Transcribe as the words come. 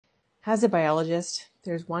As a biologist,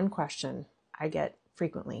 there's one question I get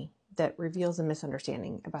frequently that reveals a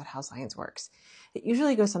misunderstanding about how science works. It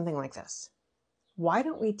usually goes something like this. Why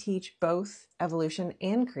don't we teach both evolution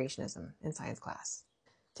and creationism in science class?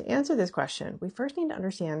 To answer this question, we first need to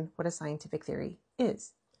understand what a scientific theory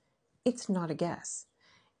is. It's not a guess.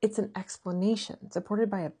 It's an explanation supported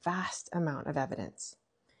by a vast amount of evidence.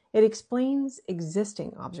 It explains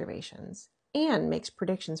existing observations and makes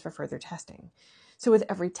predictions for further testing. So with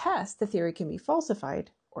every test, the theory can be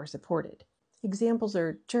falsified or supported. Examples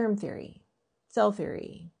are germ theory, cell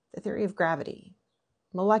theory, the theory of gravity,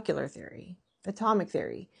 molecular theory, atomic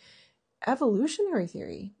theory. Evolutionary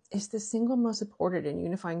theory is the single most supported and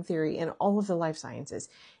unifying theory in all of the life sciences.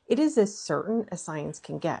 It is as certain as science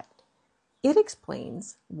can get. It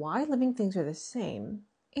explains why living things are the same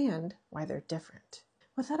and why they're different.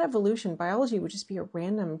 Without evolution, biology would just be a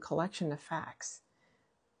random collection of facts.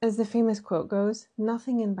 As the famous quote goes,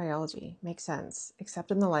 nothing in biology makes sense except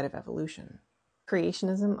in the light of evolution.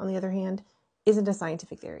 Creationism, on the other hand, isn't a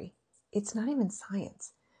scientific theory. It's not even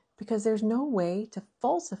science, because there's no way to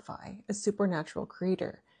falsify a supernatural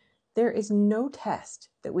creator. There is no test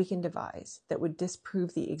that we can devise that would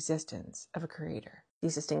disprove the existence of a creator.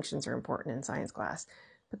 These distinctions are important in science class,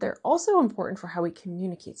 but they're also important for how we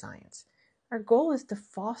communicate science. Our goal is to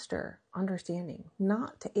foster understanding,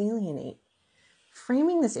 not to alienate.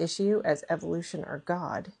 Framing this issue as evolution or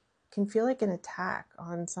God can feel like an attack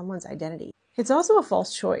on someone's identity. It's also a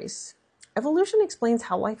false choice. Evolution explains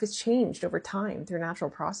how life has changed over time through natural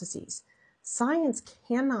processes. Science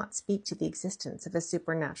cannot speak to the existence of a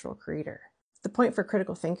supernatural creator. The point for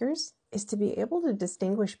critical thinkers is to be able to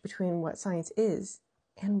distinguish between what science is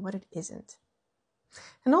and what it isn't.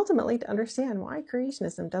 And ultimately to understand why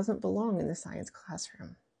creationism doesn't belong in the science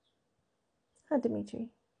classroom. Dimitri.